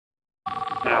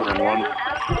911.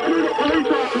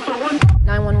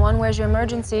 911, where's your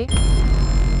emergency?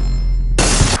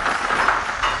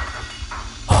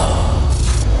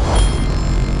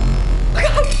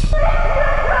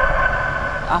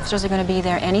 Officers are going to be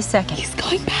there any second. He's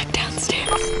going back downstairs.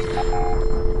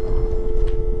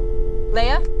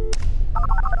 Leia?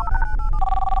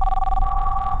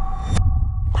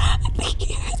 I think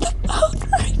you heard the phone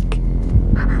ring.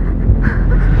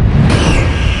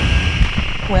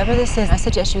 Whoever this is, I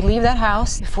suggest you leave that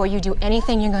house before you do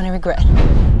anything you're going to regret.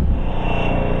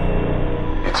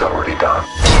 It's already done.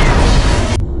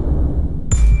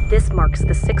 This marks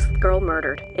the 6th girl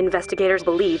murdered. Investigators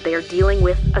believe they are dealing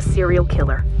with a serial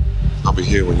killer. I'll be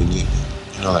here when you need me.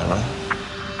 You know that, right?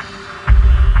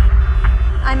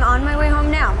 I'm on my way home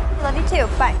now. Love you too.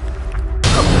 Bye.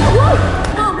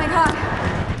 Oh my God.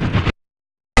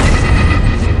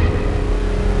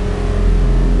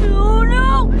 Oh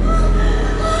no!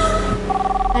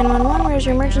 911, where's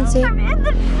your emergency? I'm in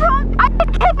the trunk. I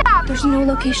get kidnapped. There's no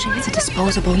location. It's a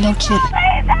disposable, no chip.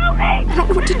 Please help me. I don't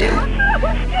know what to do.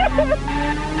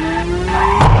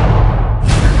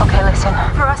 Okay, listen.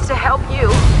 For us to help you,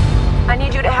 I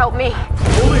need you to help me.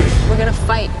 Police! We're going to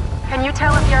fight. Can you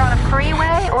tell if you're on a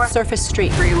freeway or Surface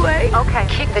Street. freeway? Okay.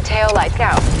 Kick the tail lights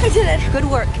out. I did it. Good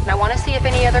work. And I want to see if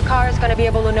any other car is going to be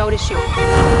able to notice you.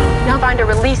 Now find a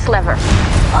release lever.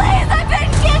 Please, I've been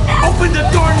kidnapped. Open the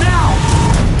door now!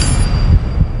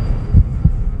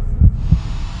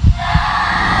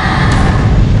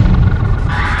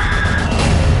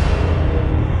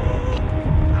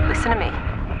 Listen to me.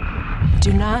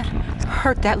 Do not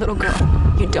hurt that little girl.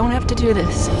 You don't have to do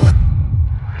this.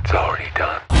 It's already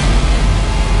done.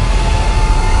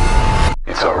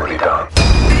 It's already done.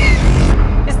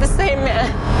 It's the same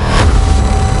man.